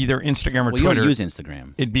 either Instagram or Well, you Twitter, don't use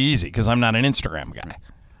Instagram. it'd be easy because I'm not an Instagram guy.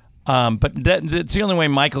 But that's the only way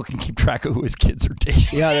Michael can keep track of who his kids are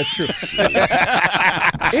dating. Yeah, that's true.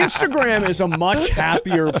 Instagram is a much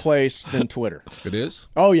happier place than Twitter. It is?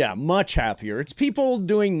 Oh, yeah, much happier. It's people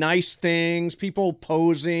doing nice things, people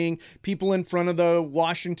posing, people in front of the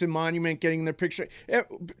Washington Monument getting their picture.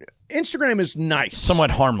 Instagram is nice.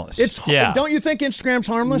 Somewhat harmless. Don't you think Instagram's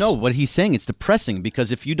harmless? No, what he's saying, it's depressing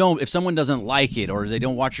because if someone doesn't like it or they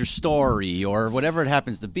don't watch your story or whatever it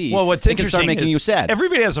happens to be, Well, what's it can interesting start making is you sad.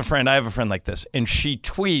 everybody has a friend. I have a friend like this, and she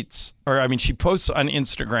tweets, she posts on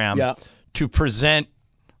Instagram to present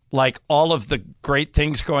like all of the great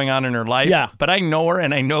things going on in her life. Yeah. But I know her,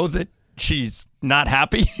 and I know that she's not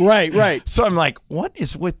happy. Right. So I'm like, what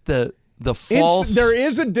is with the false? There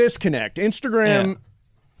is a disconnect. Instagram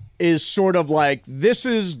is sort of like, this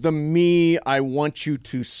is the me I want you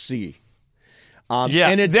to see. And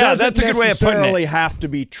it doesn't that's a good way of putting necessarily it. have to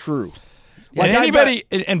be true. And anybody,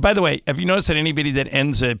 and by the way, have you noticed that anybody that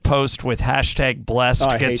ends a post with hashtag blessed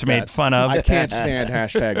I gets hate made that. fun of? I can't stand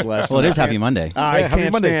hashtag blessed. Well, it is Happy Monday. I Happy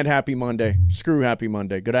can't Monday. stand Happy Monday. Screw Happy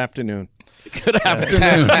Monday. Good afternoon. Good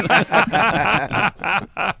afternoon.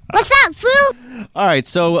 What's up, Fu? All right,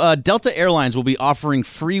 so Delta Airlines will be offering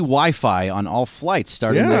free Wi-Fi on all flights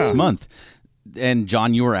starting next month. And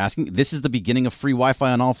John, you were asking, this is the beginning of free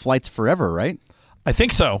Wi-Fi on all flights forever, right? I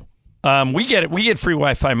think so. We get it. We get free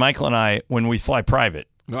Wi-Fi, Michael and I, when we fly private.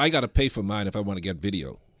 No, I got to pay for mine if I want to get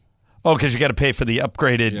video. Oh, because you got to pay for the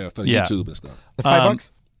upgraded. Yeah, for YouTube and stuff. The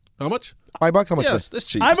 $5? How much? $5? How much? Yes, that's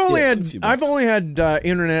cheap. I've only Yeah, a few had bucks.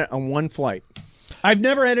 internet on one flight. I've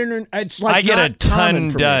never had internet. It's like I get a not common ton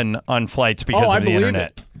for me. done on flights because I of the believe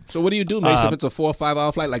internet. it. So what do you do, Mace, if it's a 4 or 5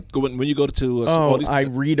 hour flight? Like when you go to all these, I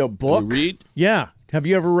read a book. You read? Yeah. Have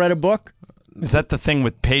you ever read a book? Is that the thing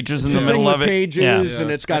with pages It's in the the thing middle with of it? pages, Yeah.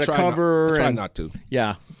 and it's got I a try cover. I try and, not to.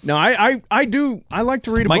 Yeah. No, I do. I like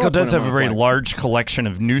to read a Michael book. does when have I'm a on very flight. large collection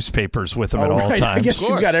of newspapers with him at all right. times. I guess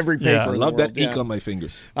you've got every paper. Yeah. I in love the that world. ink on my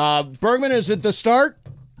fingers. Bergman, is it the start?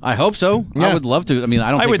 I hope so. Yeah. I would love to. I mean, I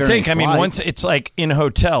don't. I think would very think. I many mean, flights. once it's like in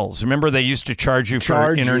hotels. Remember, they used to charge you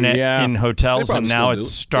for internet in hotels, They and probably now still it's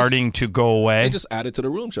do. starting to go away. They just add it to the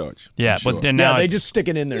room charge. Yeah, I'm sure. but then now they it's, just stick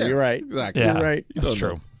it in there. Yeah, You're right. exactly. yeah, You're right. That's don't know.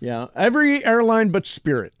 true. Yeah. Every airline but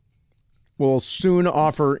Spirit will soon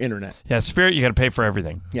offer internet. Yeah, Spirit, you got to pay for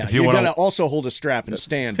everything. Yeah. if you You want got to also hold a strap and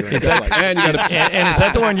stand during the that- flight. And you got to and is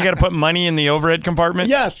that the one you got to put money in the overhead compartment?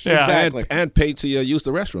 Yes, Yeah. exactly. and pay to use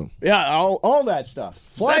the restroom. Yeah, all that stuff.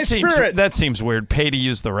 Fly Spirit. That seems weird. Pay to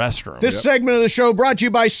use the restroom. This segment of the show brought to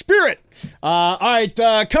you by Spirit. All right,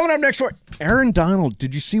 coming up next for Aaron Donald.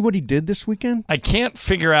 Did you see what he did this weekend? I can't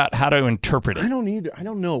figure out how to interpret it. I don't either. I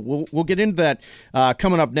don't know. We'll get into that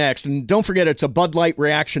coming up next. And don't forget, it's a Bud Light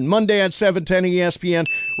Reaction Monday at 7:10 ESPN,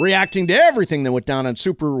 reacting to everything that went down on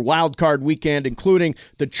Super Wild Card Weekend, including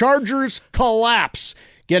the Chargers collapse.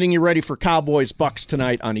 Getting you ready for Cowboys Bucks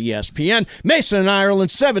tonight on ESPN. Mason and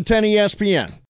Ireland, 7:10 ESPN.